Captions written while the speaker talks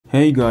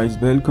Hey guys,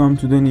 welcome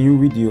to the new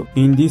video.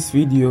 In this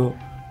video,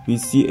 we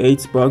see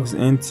 8 bugs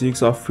and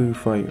tricks of Free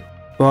Fire.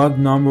 Bug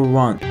number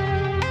 1.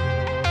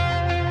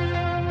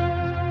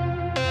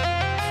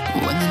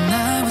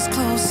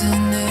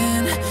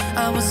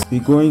 We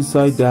go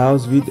inside the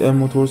house with a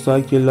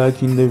motorcycle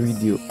like in the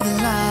video.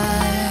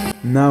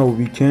 Now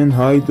we can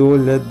hide or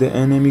let the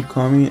enemy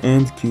come in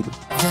and kill.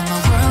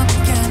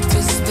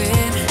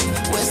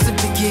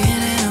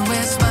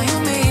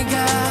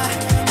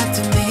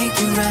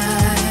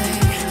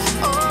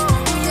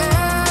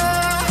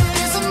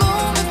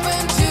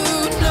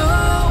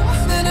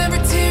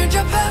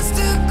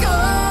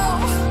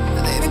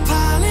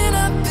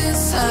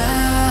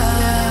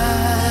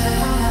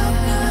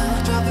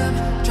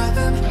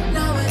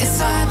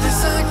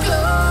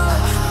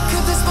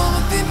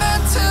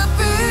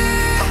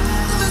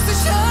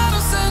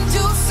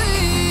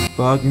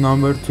 Bug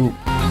number 2.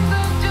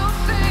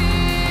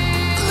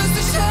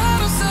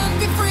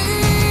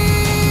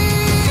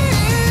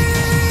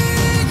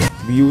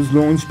 We use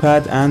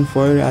launchpad and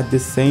fire at the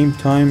same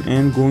time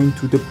and go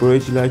into the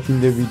bridge like in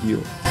the video.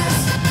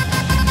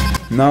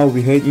 Now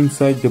we head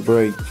inside the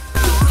bridge.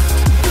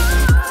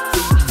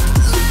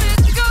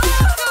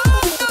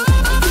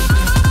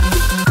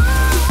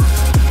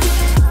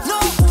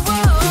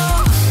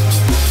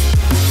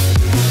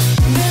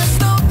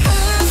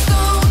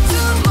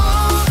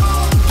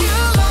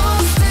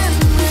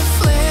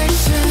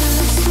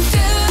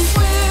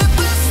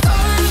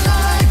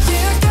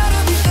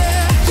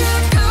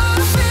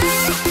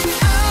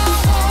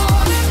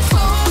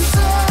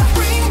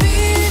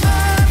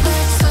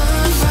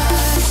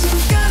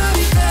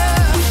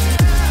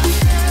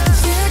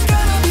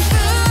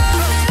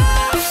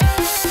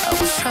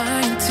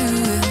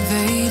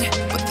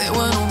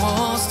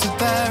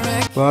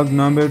 Bug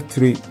number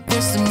 3.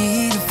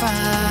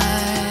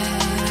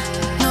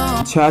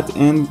 Chat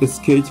and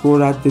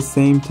skateboard at the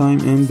same time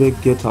and they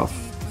get off.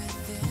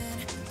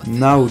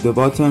 Now the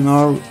buttons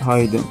are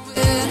hidden.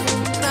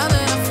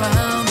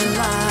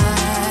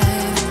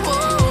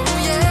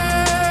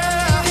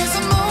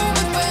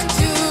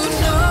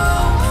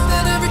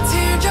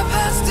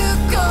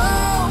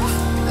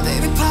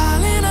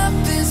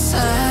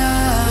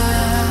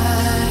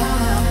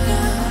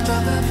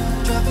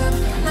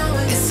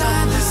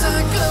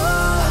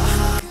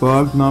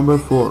 Bug number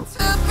 4.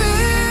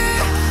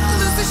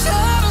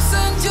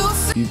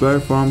 We buy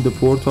from the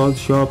portal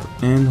shop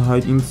and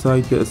hide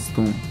inside the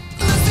stone.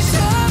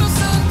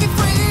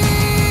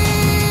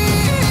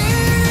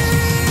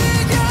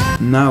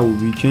 Now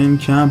we can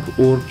camp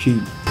or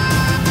kill.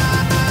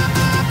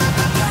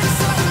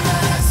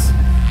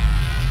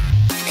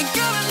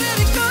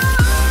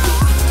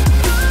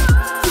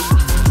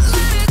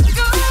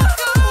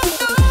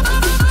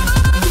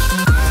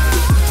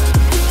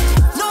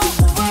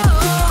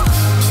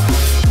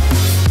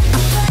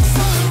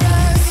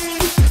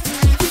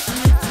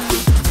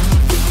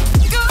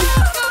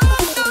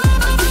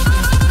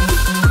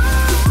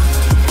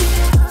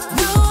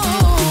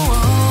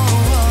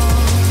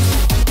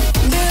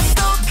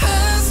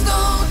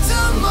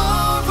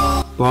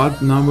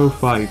 Bug number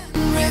 5.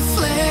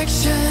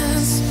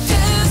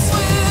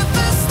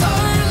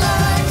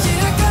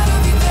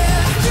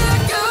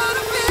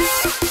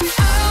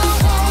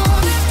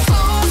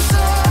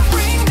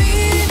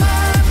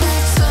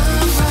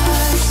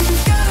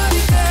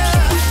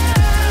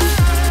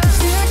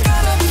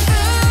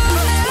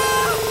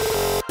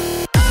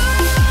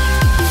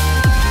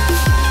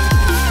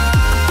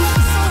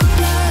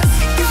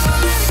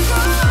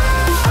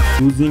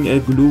 Using a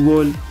glue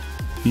wall,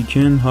 we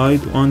can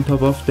hide on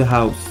top of the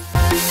house.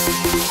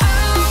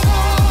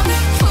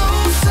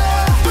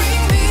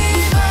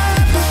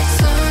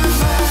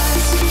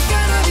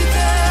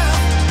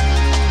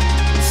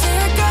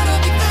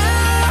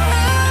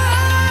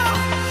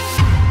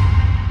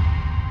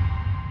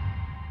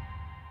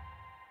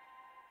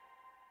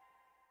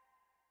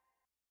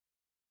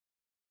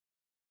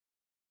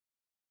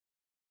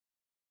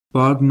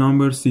 Bug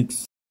number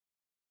 6.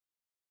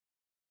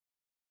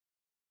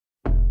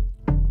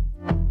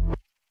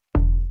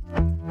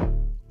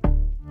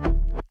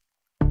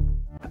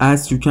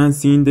 As you can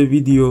see in the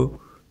video,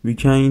 we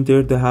can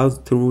enter the house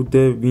through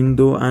the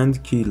window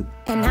and kill.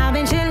 And I've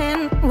been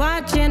chillin',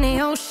 watching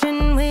the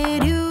ocean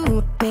with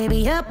you.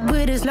 Baby up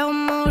with a slow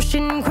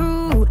motion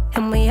crew.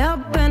 And we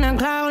up in our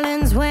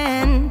clouds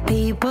when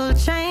people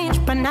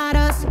change, but not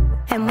us.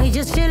 And we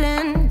just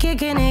chillin',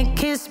 kicking it,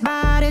 kissed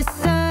by the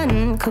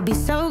sun. Could be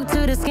soaked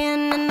to the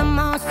skin in the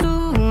mall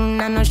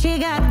soon. I know she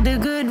got the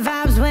good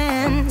vibes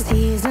when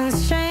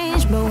seasons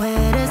change, but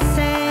we're the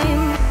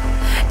same.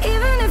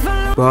 Even if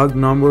I Bug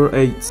number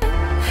 8.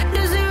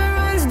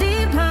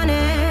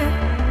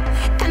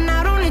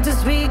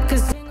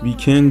 We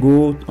can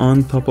go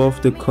on top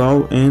of the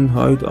car and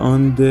hide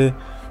on the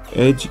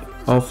edge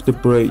of the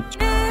bridge.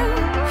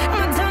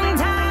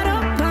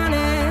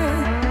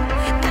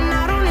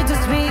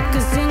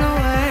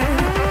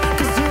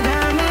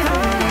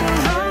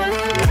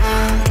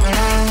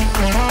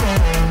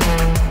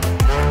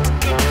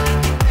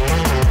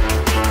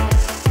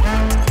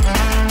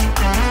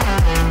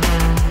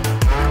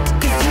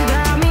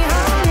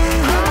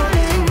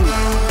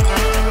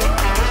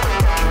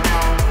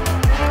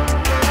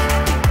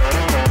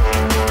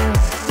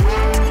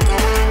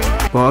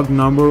 Vlog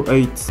number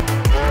 8.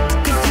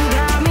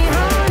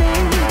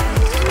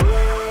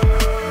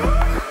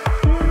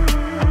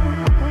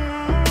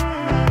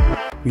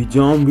 We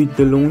jump with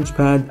the launch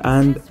pad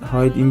and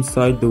hide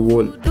inside the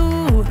wall.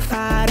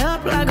 Fired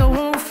up like a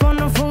wolf on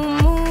a full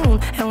moon,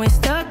 and we're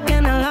stuck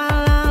in a la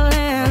la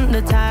land.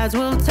 The tides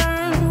will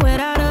turn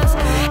without us,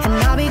 and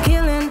I'll be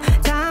killing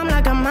time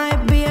like I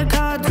might be a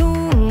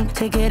cartoon.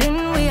 Take it in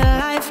real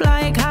life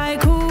like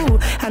haiku.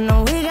 I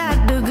know we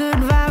got the good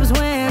vibes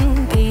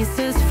when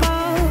pieces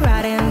fall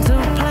right into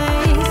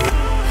place.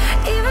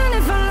 Even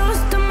if I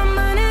lost all my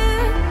money,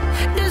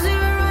 the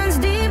zero runs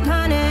deep,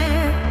 honey.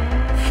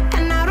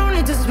 And I don't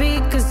need to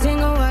speak a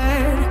single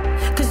word,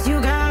 'cause you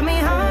got me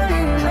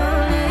holding on.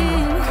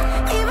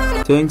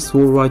 Thanks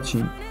for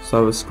watching.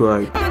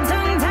 Subscribe.